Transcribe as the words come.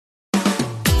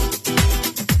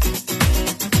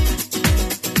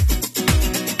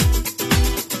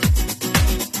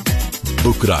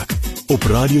Boekrak op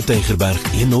Radio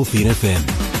Tygerberg 104 FM.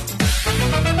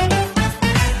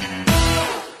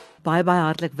 Baie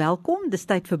hartlik welkom, dis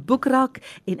tyd vir Boekrak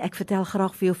en ek vertel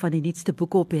graag vir jou van die nuutste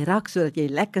boeke op die rak sodat jy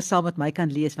lekker saam met my kan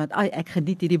lees want ek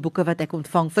geniet hierdie boeke wat ek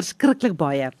ontvang verskriklik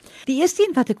baie. Die eerste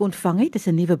een wat ek ontvang het is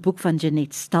 'n nuwe boek van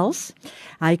Jeanette Stals.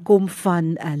 Hy kom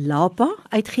van Lapa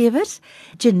Uitgewers.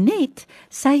 Jeanette,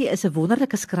 sy is 'n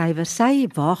wonderlike skrywer. Sy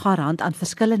waag haar hand aan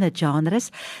verskillende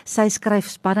genres. Sy skryf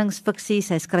spanningsfiksie,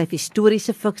 sy skryf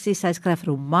historiese fiksie, sy skryf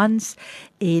romans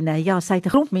en sy het 'n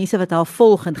klomp mense wat haar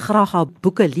volg en graag haar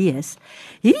boeke lees.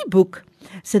 Hierdie boek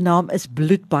se naam is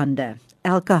Bloedbande.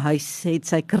 Elke huis het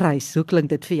sy kruis. Hoe klink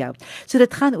dit vir jou? So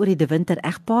dit gaan oor die De Venter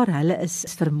egpaar. Hulle is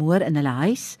vermoor in hulle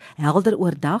huis, helder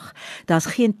oordag. Daar's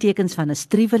geen tekens van 'n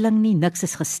striweling nie, niks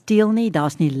is gesteel nie,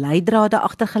 daar's nie leidrade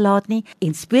agtergelaat nie.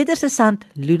 En speurdersant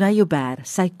Luna Joubert,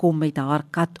 sy kom met haar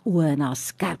katoe en haar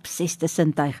skerp sesde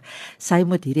sintuig. Sy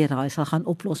moet hierdie raaisel gaan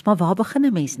oplos. Maar waar begin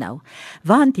 'n mens nou?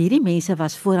 Want hierdie mense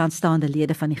was vooraanstaande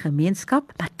lede van die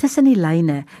gemeenskap, maar tussen die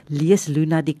lyne lees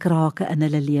Luna die krake in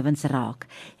hulle lewens raak.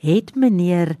 Het meneer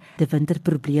De Venter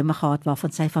probleme gehad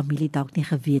waarvan sy familie dalk nie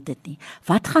geweet het nie?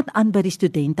 Wat gaan aan by die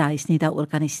studentehuis nie daaroor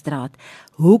kan die straat?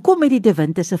 Hoekom het die De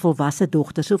Venter se volwasse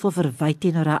dogter soveel verwyd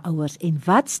teenoor haar ouers en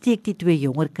wat steek die twee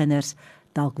jonger kinders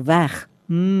dalk weg?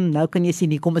 Nou kan jy sien,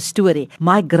 hier kom 'n storie.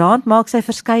 My Grant maak sy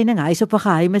verskyning, hy's op 'n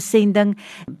geheime sending.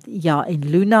 Ja, en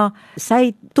Luna,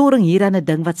 sy torring hier aan 'n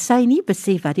ding wat sy nie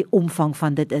besef wat die omvang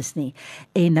van dit is nie.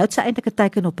 En nou het sy eintlik 'n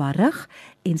teken op haar rug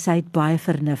en sy het baie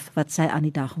vernuf wat sy aan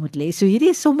die dag moet lê. So hierdie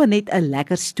is sommer net 'n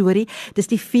lekker storie. Dis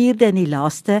die 4de en die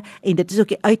laaste en dit is ook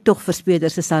die uittog vir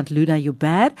speurdersant Luna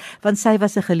Joubert, want sy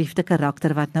was 'n geliefde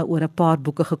karakter wat nou oor 'n paar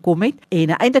boeke gekom het en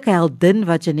eintlik 'n heldin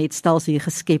wat Jeanette Stals hier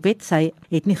geskep het. Sy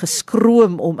het nie geskroom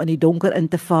om in die donker in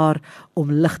te vaar,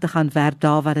 om lig te gaan werp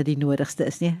daar waar dit die nodigste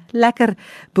is nie. Lekker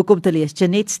boek om te lees.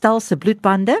 Jeanette Stals se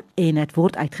Bloedbande en dit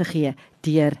word uitgegee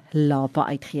deur Lapa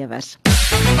Uitgewers.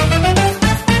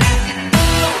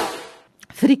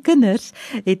 Vir die kinders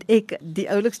het ek die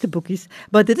oulikste boekies,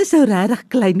 maar dit is nou regtig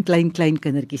klein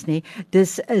kindertjies, nê.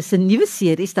 Dis is 'n nuwe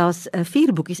series, daar's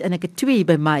 4 boekies en ek het 2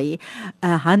 by my,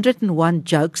 101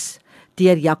 Jokes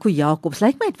deur Jaco Jacobs.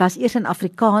 Lyk my, het was eers in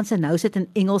Afrikaans en nou is dit in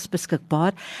Engels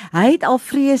beskikbaar. Hy het al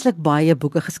vreeslik baie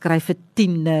boeke geskryf vir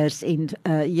tieners en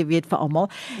jy weet vir almal.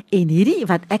 En hierdie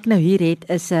wat ek nou hier het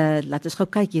is, laat ons gou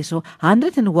kyk hierso,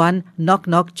 101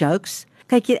 knock jokes.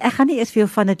 Kyk hier, ek gaan nie eers vir jou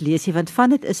van dit lees nie, want van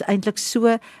dit is eintlik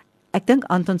so, ek dink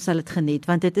Anton sal dit geniet,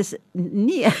 want dit is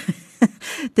nie,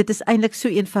 dit is eintlik so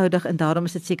eenvoudig en daarom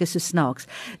is dit seker so snaaks.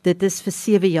 Dit is vir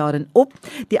 7 jaar en op.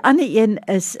 Die ander een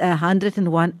is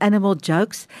 101 animal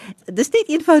jokes. Dis net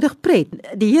eenvoudig pret.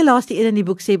 Die heel laaste een in die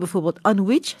boek sê byvoorbeeld, on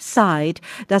which side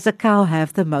does a cow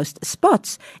have the most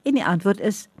spots? En die antwoord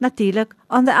is natuurlik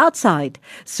on the outside.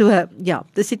 So ja,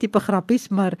 dis die tipe grappies,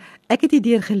 maar ek het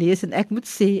hierdeur gelees en ek moet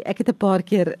sê, ek het 'n paar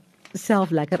keer self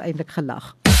lekker eintlik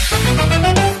gelag.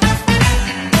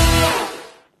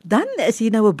 Dan is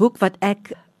hier nou 'n boek wat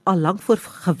ek al lank voor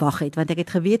gewag het, want ek het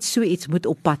geweet so iets moet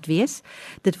op pad wees.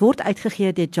 Dit word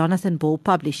uitgegee deur Jonathan Ball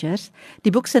Publishers.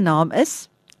 Die boek se naam is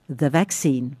The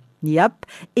Vaccine. Yep,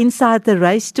 Inside the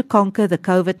Race to Conquer the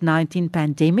COVID-19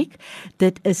 Pandemic.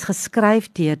 Dit is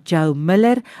geskryf deur Joe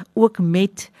Miller, ook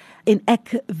met, en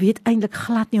ek weet eintlik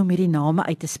glad nie om hierdie name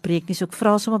uit te spreek nie, so ek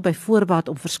vra sommer by voorbaat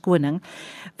om verskoning,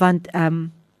 want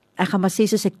ek gaan maar sê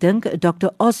soos ek dink, Dr.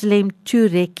 Oslem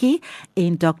Tureki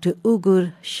en Dr.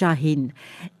 Ugur Shahin.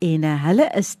 En hulle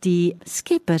is die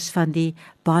skeppers van die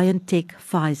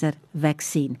BioNTech-Pfizer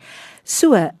vaksin.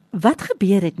 So, wat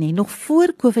gebeur het nie, nog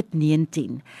voor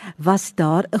COVID-19 was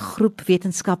daar 'n groep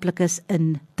wetenskaplikes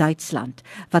in Duitsland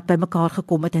wat bymekaar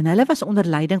gekom het en hulle was onder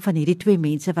leiding van hierdie 2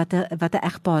 mense wat 'n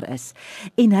egpaar is.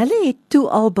 En hulle het toe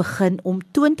al begin om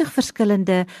 20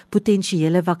 verskillende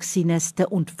potensiële vaksines te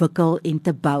ontwikkel en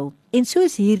te bou. En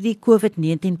soos hierdie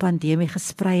COVID-19 pandemie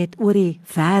gesprei het oor die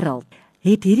wêreld,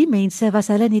 het hierdie mense, was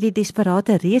hulle in hierdie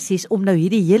desperate resies om nou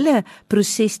hierdie hele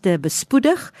proses te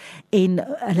bespoedig en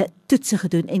hulle toetse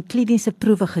gedoen en kliniese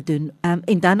proewe gedoen.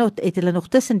 En dan het hulle nog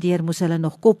tussendeur moes hulle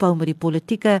nog kophou met die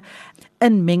politieke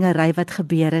inmengery wat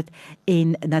gebeur het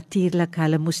en natuurlik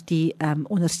hulle moes die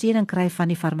ondersteuning kry van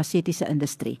die farmaseutiese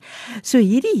industrie. So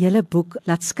hierdie hele boek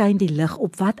laat skyn die lig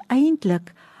op wat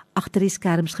eintlik agter die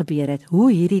skerms gebeur het,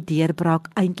 hoe hierdie deurbraak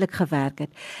eintlik gewerk het.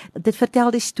 Dit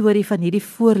vertel die storie van hierdie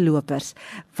voorlopers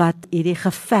wat hierdie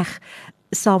geveg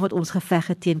saam met ons geveg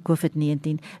het teen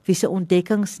COVID-19, wie se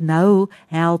ontdekkings nou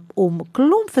help om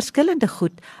klomp verskillende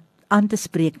goed aan te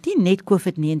spreek, nie net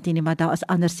COVID-19 nie, maar daar is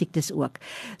ander siektes ook.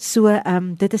 So,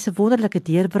 dit is 'n wonderlike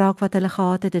deurbraak wat hulle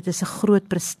gehad het, dit is 'n groot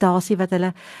prestasie wat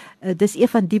hulle, dis een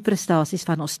van die prestasies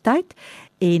van ons tyd,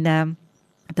 en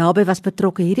daarbey was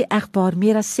betrokke hierdie egpaar,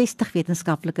 meer as 60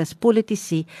 wetenskaplikes,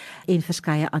 politici en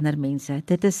verskeie ander mense.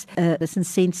 Dit is 'n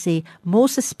resensent sê, more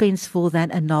suspenseful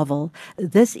than a novel.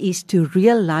 This is to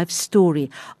real life story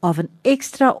of an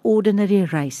extraordinary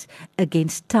race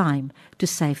against time to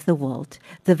save the world.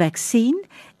 The Vaccine,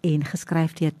 en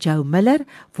geskryf deur Joe Miller,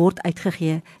 word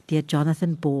uitgegee deur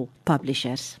Jonathan Ball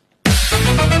Publishers.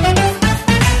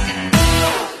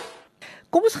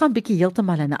 Kom ons gaan bietjie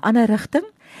heeltemal in 'n ander rigting.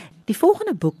 Die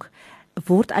volgende boek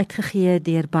word uitgegee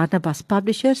deur Barnabas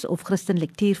Publishers of Christen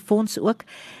Lektuurfonds ook,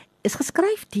 is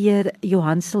geskryf deur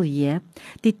Johan Silje.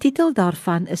 Die titel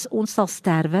daarvan is Ons sal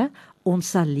sterwe, ons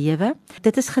sal lewe.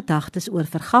 Dit is gedagtes oor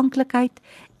verganklikheid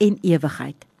en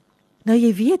ewigheid. Nou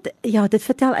jy weet, ja, dit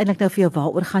vertel eintlik nou vir jou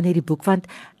waaroor gaan hierdie boek, want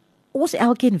ons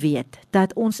elkeen weet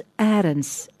dat ons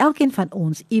elkeen van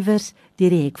ons iewers deur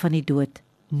die hek van die dood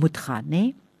moet gaan,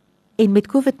 né? En met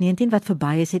COVID-19 wat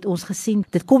verby is, het ons gesien,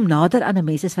 dit kom nader aan 'n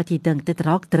mens as wat jy dink, dit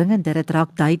raak dringender, dit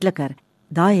raak duideliker.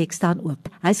 Daai hek staan oop.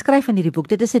 Hy skryf in hierdie boek,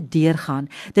 dit is 'n deurgaan,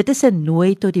 dit is 'n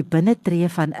nooi tot die binnetree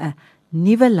van 'n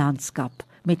nuwe landskap,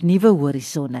 met nuwe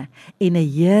horisonne, en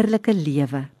 'n heerlike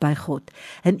lewe by God,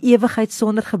 'n ewigheid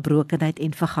sonder gebrokenheid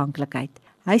en verganklikheid.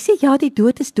 Hy sê ja, die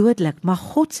dood is dodelik, maar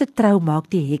God se trou maak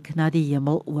die hek na die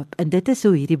hemel oop. En dit is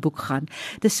hoe hierdie boek gaan.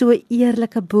 Dit is so 'n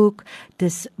eerlike boek,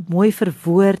 dis mooi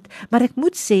verwoord, maar ek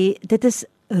moet sê, dit is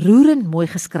roerend mooi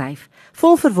geskryf,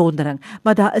 vol verwondering,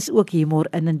 maar daar is ook humor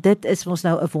in, en dit is ons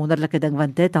nou 'n wonderlike ding,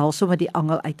 want dit haal sommer die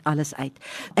angel uit alles uit.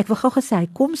 Ek wil gou gesê, hy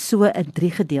kom so in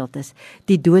 3 gedeeltes.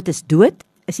 Die dood is dood,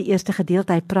 is die eerste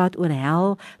gedeelte, hy praat oor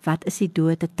hel, wat is die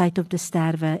dood, 'n tyd om te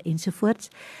sterwe, ensovoorts.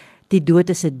 Die dood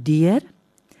is 'n deur,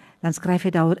 dan skryf hy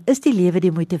daaroor, is die lewe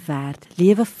die moeite werd,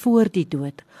 lewe voor die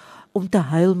dood, om te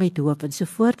huil met hoop,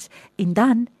 ensovoorts, en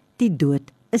dan, die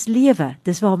dood is lewe,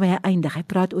 dis waarmee hy eindig, hy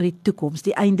praat oor die toekoms,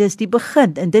 die einde is die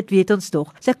begin, en dit weet ons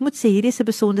tog. So ek moet sê, hierdie is 'n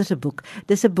besonderse boek,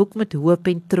 dis 'n boek met hoop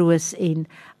en troos, en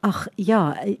ag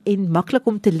ja, en maklik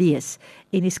om te lees,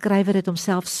 en die skrywer het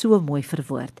homself so mooi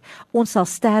verwoord. Ons sal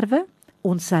sterwe,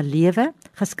 ons sal lewe,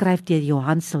 geskryf deur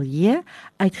Johan Silje,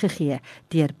 uitgegee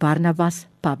deur Barnabas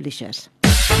Publishers.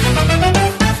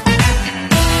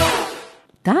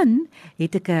 Dan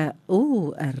het ek 'n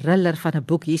riller van 'n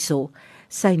boek hierso.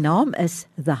 Sy naam is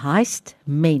The Heist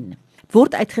Men.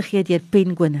 Word uitgegee deur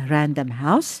Penguin Random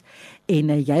House, en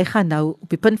jy gaan nou op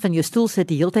die punt van jou stoel sit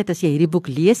die hele tyd as jy hierdie boek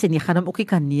lees, en jy gaan hom ook nie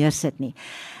kan neersit nie.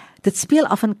 Dit speel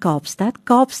af in Kaapstad.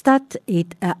 Kaapstad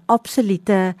het 'n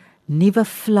absolute nuwe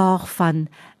vlaag van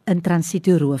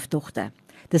intransito rooftogte.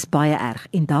 Dis baie erg,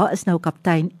 en daar is nou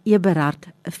kaptein Eberhard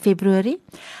Februarie.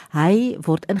 Hy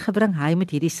word ingebring, hy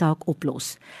moet hierdie saak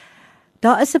oplos.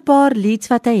 Daar is 'n paar leads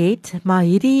wat hy het, maar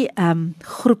hierdie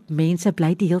groep mense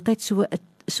bly die hele tyd so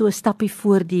 'n stappie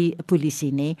voor die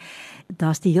polisie, nê.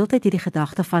 Daar's die hele tyd hierdie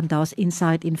gedagte van daar's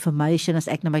inside information, as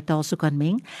ek nou my taal so kan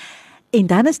meng. En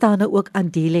dan is daar nou ook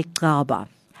Andile Kaba.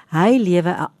 Hy lewe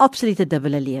 'n absolute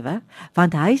dubbele lewe,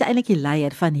 want hy is eintlik die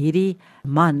leier van hierdie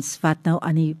mans wat nou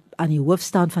aan die hoof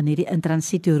staan van hierdie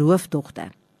intransito rooftogte.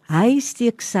 Hy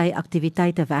steek sy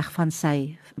aktiwiteite weg van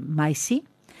sy meisie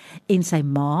en sy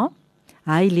ma.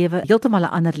 Hy lewe heeltemal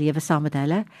 'n ander lewe saam met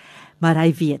hulle, maar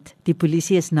hy weet, die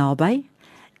polisie is naby,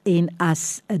 en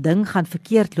as 'n ding gaan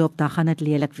verkeerd loop, dan gaan dit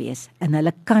lelik wees, en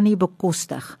hulle kan nie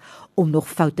bekostig om nog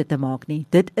foute te maak nie.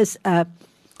 Dit is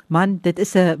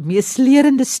 'n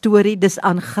meeslerende storie, dis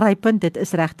aangrypend, dit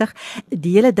is regtig,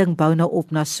 die hele ding bou nou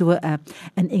op na so 'n,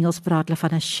 in Engels praat hulle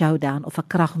van 'n showdown, of 'n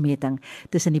kragmeting,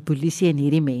 tussen die polisie en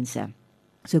hierdie mense.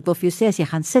 So ek wil vir jou sê, as jy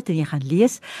gaan sit en jy gaan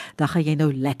lees, dan gaan jy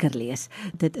nou lekker lees.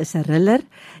 Dit is 'n thriller,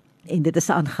 en dit is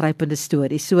 'n aangrypende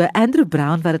storie. So Andrew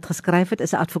Brown wat dit geskryf het,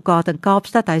 is 'n advokaat in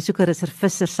Kaapstad. Hy soek 'n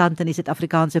reservist in die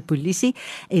Suid-Afrikaanse polisie,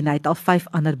 en hy het al 5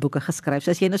 ander boeke geskryf.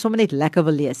 So as jy nou sommer net lekker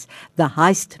wil lees, The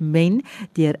Heist Men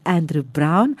deur Andrew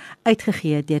Brown,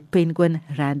 uitgegee deur Penguin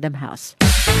Random House.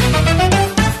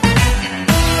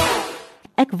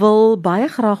 Ek wil baie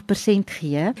graag persent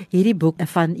gee hierdie boek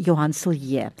van Johan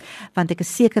Silje, want ek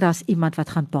is seker as iemand wat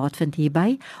gaan baat vind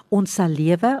hierby. Ons sal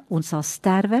lewe, ons sal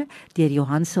sterwe, deur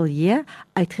Johan Silje,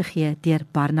 uitgegee deur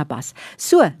Barnabas.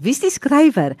 So, wie is die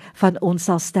skrywer van Ons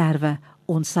sal sterwe,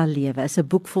 ons sal lewe? Is 'n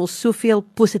boek vol soveel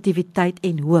positiwiteit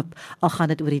en hoop, al gaan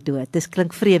dit oor die dood. Dis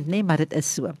klink vreemd, nee, maar dit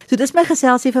is so. So dis my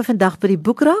geselsie vir vandag by die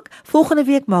Boekrak. Volgende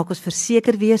week maak ons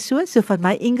verseker weer so van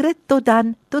my Ingrid, tot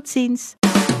dan, totsiens.